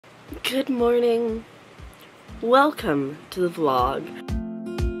Good morning. Welcome to the vlog.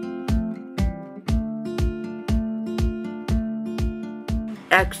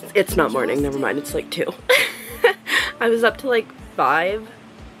 It's not morning, never mind, it's like 2. I was up to like 5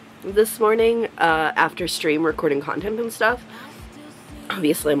 this morning after stream recording content and stuff.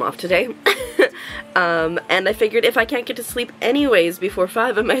 Obviously I'm off today. And I figured if I can't get to sleep anyways before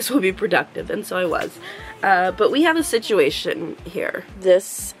 5, I might as well be productive, and so I was. But we have a situation here.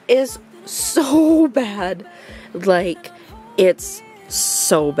 This is so bad. Like, it's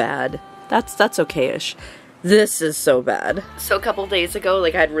so bad. That's okay-ish. This is so bad. So a couple days ago,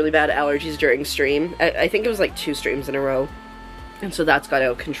 like, I had really bad allergies during stream. I think it was like 2 streams in a row. And so that's got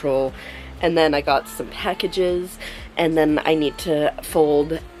out of control. And then I got some packages, and then I need to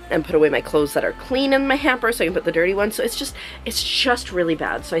fold and put away my clothes that are clean in my hamper so I can put the dirty ones. So it's just really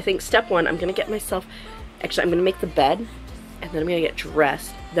bad. So I think step 1, I'm gonna get myself, actually I'm gonna make the bed, and then I'm gonna get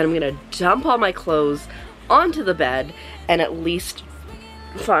dressed. Then I'm gonna dump all my clothes onto the bed and at least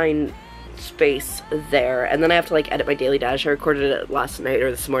find space there. And then I have to like edit my daily dash. I recorded it last night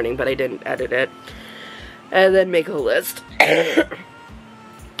or this morning, but I didn't edit it. And then make a list. I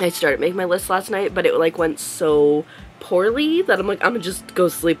started making my list last night, but it like went so poorly that I'm like, I'm gonna just go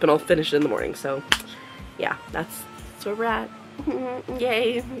sleep and I'll finish it in the morning. So yeah, that's where we're at.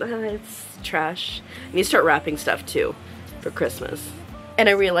 Yay. It's trash. I need to start wrapping stuff too for Christmas. And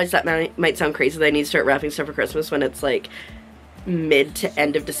I realize that might sound crazy that I need to start wrapping stuff for Christmas when it's like mid to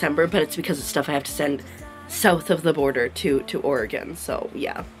end of December, but it's because it's stuff I have to send south of the border to Oregon, so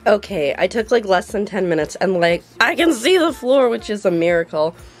yeah. Okay, I took like less than 10 minutes and like, I can see the floor, which is a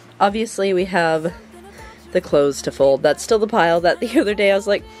miracle. Obviously we have the clothes to fold. That's still the pile that the other day I was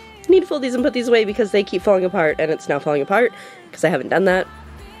like, I need to fold these and put these away because they keep falling apart, and it's now falling apart because I haven't done that.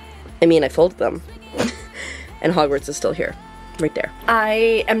 I mean, I folded them. And Hogwarts is still here. Right there.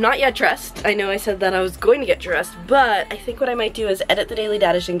 I am not yet dressed. I know I said that I was going to get dressed, but I think what I might do is edit the daily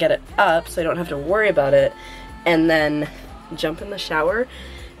dadish and get it up so I don't have to worry about it, and then jump in the shower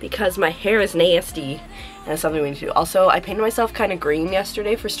because my hair is nasty and it's something we need to do. Also, I painted myself kind of green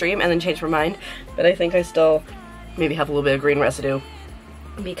yesterday for stream and then changed my mind, but I think I still maybe have a little bit of green residue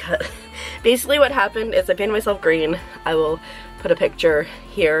because basically what happened is I painted myself green. I will put a picture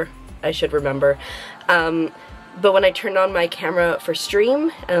here. I should remember. But when I turned on my camera for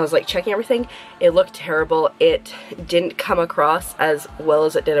stream and I was like checking everything, it looked terrible. It didn't come across as well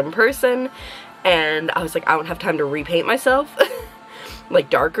as it did in person, and I was like, I don't have time to repaint myself like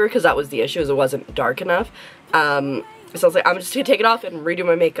darker, because that was the issue, is it wasn't dark enough. So I was like, I'm just gonna take it off and redo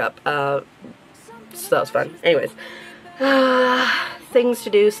my makeup. So that was fun. Anyways, things to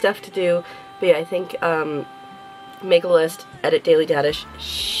do, stuff to do. But yeah, I think make a list, edit daily dadish,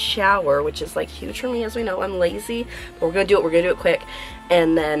 shower, which is like huge for me, as we know. I'm lazy, but we're gonna do it quick,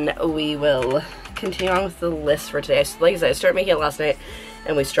 and then we will continue on with the list for today. Like I said, I started making it last night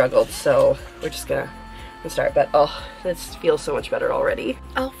and we struggled, so we're just gonna start. But oh, this feels so much better already.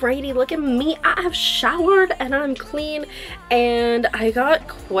 Alrighty, look at me. I have showered and I'm clean, and I got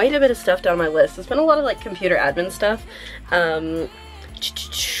quite a bit of stuff down my list. It's been a lot of like computer admin stuff.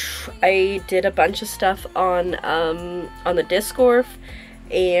 I did a bunch of stuff on the Discord,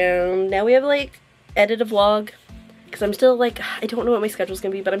 and now we have like edit a vlog, because I'm still like, I don't know what my schedule's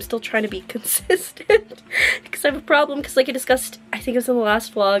gonna be, but I'm still trying to be consistent because I have a problem, because like I discussed, I think it was in the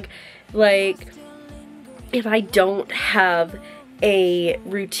last vlog, like if I don't have a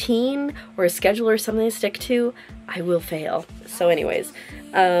routine or a schedule or something to stick to, I will fail. So anyways,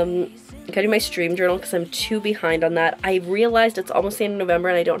 I gotta do my stream journal because I'm too behind on that. I realized it's almost the end of November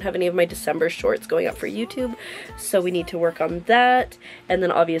and I don't have any of my December shorts going up for YouTube, so we need to work on that. And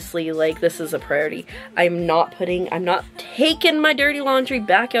then obviously, like, this is a priority. I'm not taking my dirty laundry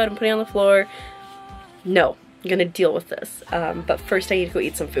back out and putting it on the floor. No, I'm gonna deal with this. But first I need to go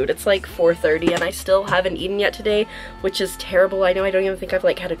eat some food. It's like 4:30 and I still haven't eaten yet today, which is terrible. I know, I don't even think I've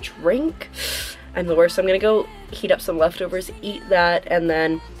like had a drink. I'm the worst. So I'm gonna go heat up some leftovers, eat that, and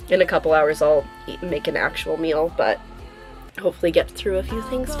then in a couple hours I'll make an actual meal, but hopefully get through a few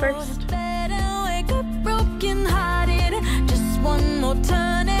things first. Just one more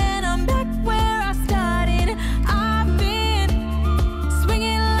turn and I'm back where I started. I've been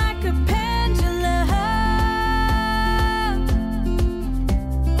swinging like a pendulum.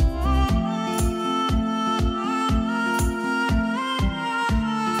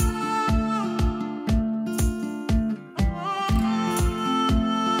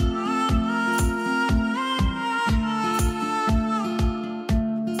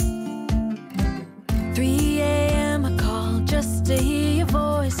 to hear your voice.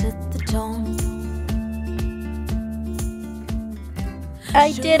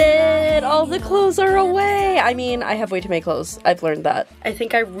 I did it! All the clothes are away! I mean, I have way too many clothes. I've learned that. I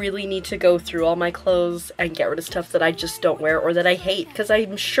think I really need to go through all my clothes and get rid of stuff that I just don't wear or that I hate, because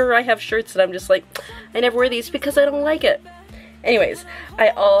I'm sure I have shirts that I'm just like, I never wear these because I don't like it. Anyways,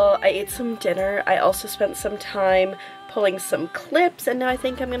 I ate some dinner. I also spent some time pulling some clips, and now I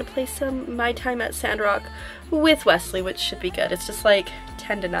think I'm gonna play some My Time at Sandrock with Wesley, which should be good. It's just like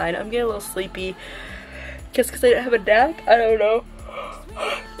 10 to 9. I'm getting a little sleepy. Guess because I didn't have a nap? I don't know.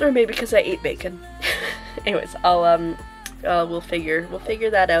 Or maybe because I ate bacon. Anyways, we'll figure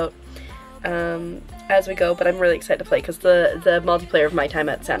that out as we go, but I'm really excited to play because the multiplayer of My Time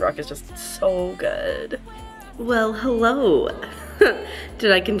at Sandrock is just so good. Well, hello.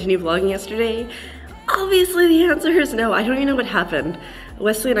 Did I continue vlogging yesterday? Obviously the answer is no. I don't even know what happened.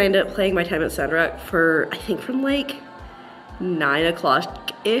 Wesley and I ended up playing My Time at Sandrock for, I think, from like 9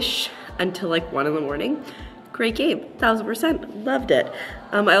 o'clock-ish until like 1 in the morning. Great game, 1000%, loved it.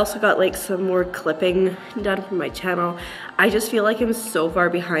 I also got like some more clipping done from my channel. I just feel like I'm so far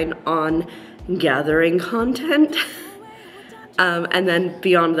behind on gathering content. And then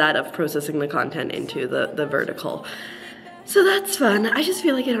beyond that of processing the content into the vertical. So that's fun. I just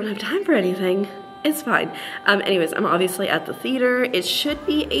feel like I don't have time for anything. It's fine. Anyways, I'm obviously at the theater. It should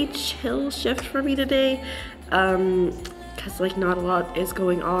be a chill shift for me today. Because like not a lot is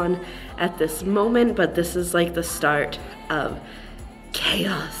going on at this moment, but this is like the start of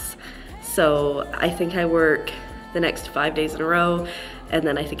chaos. So I think I work the next 5 days in a row, and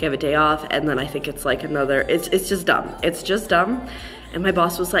then I think I have a day off, and then I think it's like another, it's just dumb. It's just dumb. And my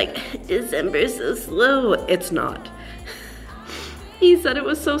boss was like, December's so slow. It's not. He said it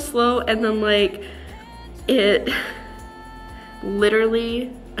was so slow, and then like, it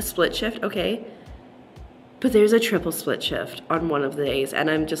literally a split shift, okay? But there's a triple split shift on one of the days, and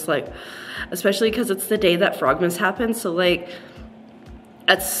I'm just like, especially because it's the day that Frogmas happens, so like,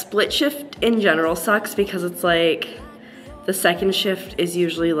 a split shift in general sucks because it's like, the second shift is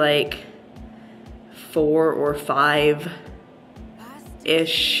usually like 4 or 5-ish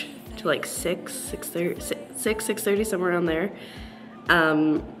to like 6:30, somewhere around there.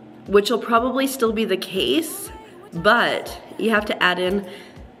 Which will probably still be the case, but you have to add in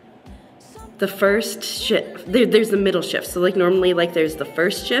the first shift. There's the middle shift. So like normally like there's the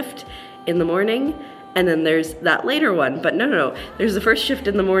first shift in the morning, and then there's that later one, but no. There's the first shift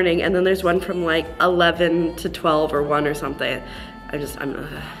in the morning, and then there's one from like 11 to 12 or 1 or something. it's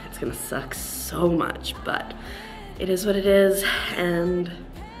gonna suck so much, but it is what it is, and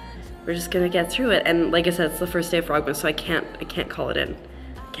we're just gonna get through it. And like I said, it's the first day of Frogmas, so I can't call it in.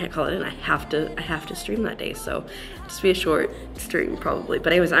 I have to stream that day, so it'll just be a short stream probably.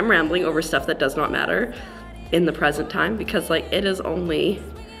 But anyways, I'm rambling over stuff that does not matter in the present time, because like it is only,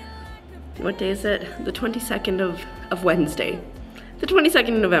 what day is it? The 22nd of Wednesday. The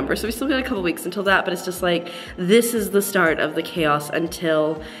 22nd of November, so we still got a couple weeks until that, but it's just like, this is the start of the chaos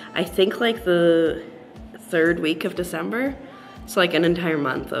until I think like the 3rd week of December. So like an entire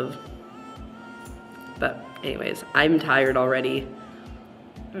month of, but anyways, I'm tired already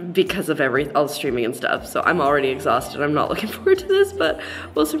because of all the streaming and stuff, so I'm already exhausted. I'm not looking forward to this, but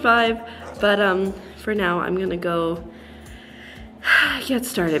we'll survive. But for now, I'm gonna go get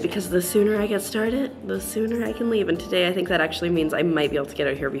started, because the sooner I get started, the sooner I can leave. And today I think that actually means I might be able to get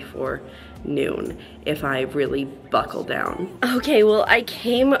out here before noon if I really buckle down. Okay, well, I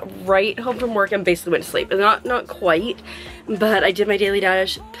came right home from work and basically went to sleep. Not quite, but I did my daily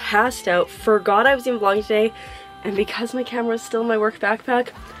dash, passed out, forgot I was even vlogging today, and because my camera is still in my work backpack,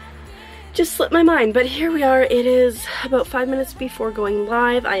 just slipped my mind. But here we are. It is about 5 minutes before going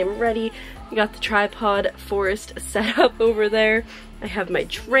live. I am ready. I got the tripod forest set up over there. I have my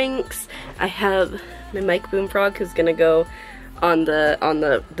drinks. I have my mic boom frog who's gonna go on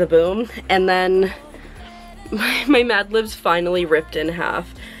the boom, and then my Mad Lib's finally ripped in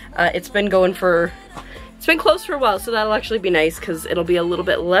half. It's been closed for a while, so that'll actually be nice because it'll be a little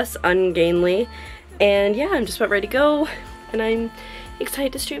bit less ungainly. And yeah, I'm just about ready to go, and I'm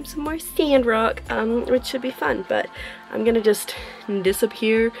excited to stream some more Sandrock, which should be fun. But I'm gonna just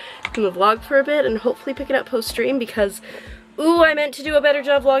disappear from the vlog for a bit and hopefully pick it up post-stream, because ooh, I meant to do a better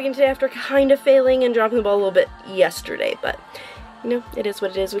job vlogging today after kind of failing and dropping the ball a little bit yesterday, but you know, it is what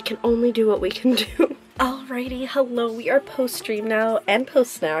it is. We can only do what we can do. Alrighty, hello, we are post-stream now and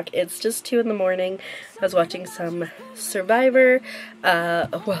post-snack. It's just 2 in the morning. I was watching some Survivor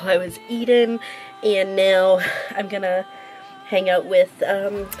while I was eating, and now I'm gonna hang out with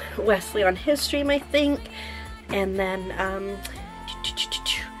Wesley on his stream, I think, and then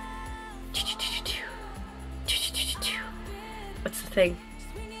what's the thing?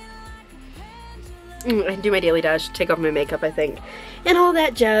 I do my daily dash, take off my makeup, I think, and all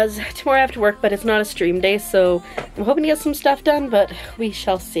that jazz. Tomorrow I have to work, but it's not a stream day, so I'm hoping to get some stuff done, but we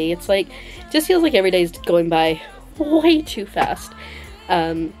shall see. It's like, just feels like every day's going by way too fast.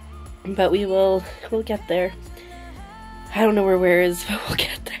 But we'll get there. I don't know where is, but we'll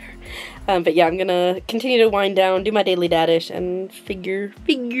get there. But yeah, I'm gonna continue to wind down, do my daily dadish, and figure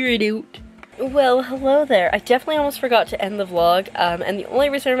it out. Well, hello there. I definitely almost forgot to end the vlog, and the only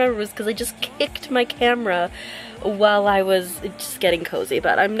reason I remember was because I just kicked my camera while I was just getting cozy.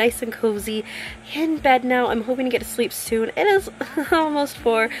 But I'm nice and cozy in bed now. I'm hoping to get to sleep soon. It is almost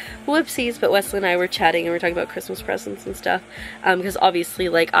 4. Whoopsies, but Wesley and I were chatting and we were talking about Christmas presents and stuff, because obviously,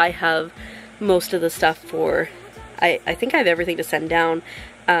 like, I have most of the stuff for, I think I have everything to send down,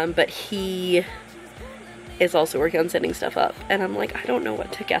 but he is also working on setting stuff up, and I'm like, I don't know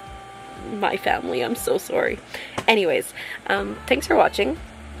what to get my family. I'm so sorry. Anyways, thanks for watching.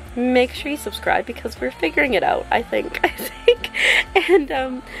 Make sure you subscribe because we're figuring it out, I think. And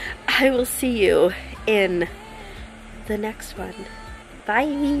I will see you in the next one.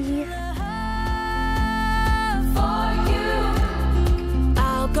 Bye!